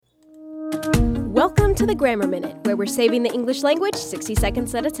Welcome to the Grammar Minute, where we're saving the English language 60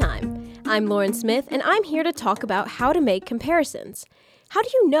 seconds at a time. I'm Lauren Smith, and I'm here to talk about how to make comparisons. How do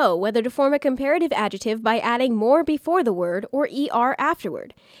you know whether to form a comparative adjective by adding more before the word or er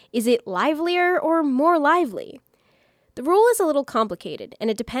afterward? Is it livelier or more lively? The rule is a little complicated,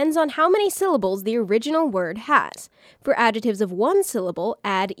 and it depends on how many syllables the original word has. For adjectives of one syllable,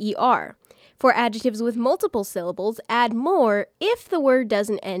 add er. For adjectives with multiple syllables, add more if the word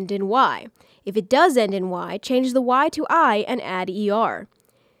doesn't end in y. If it does end in y, change the y to I and add er.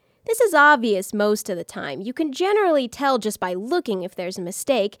 This is obvious most of the time. You can generally tell just by looking if there's a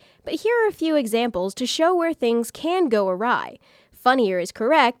mistake, but here are a few examples to show where things can go awry. Funnier is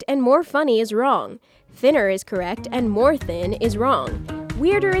correct and more funny is wrong. Thinner is correct and more thin is wrong.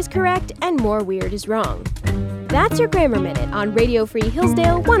 Weirder is correct and more weird is wrong. That's your Grammar Minute on Radio Free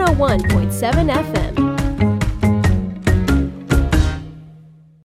Hillsdale 101.7 FM.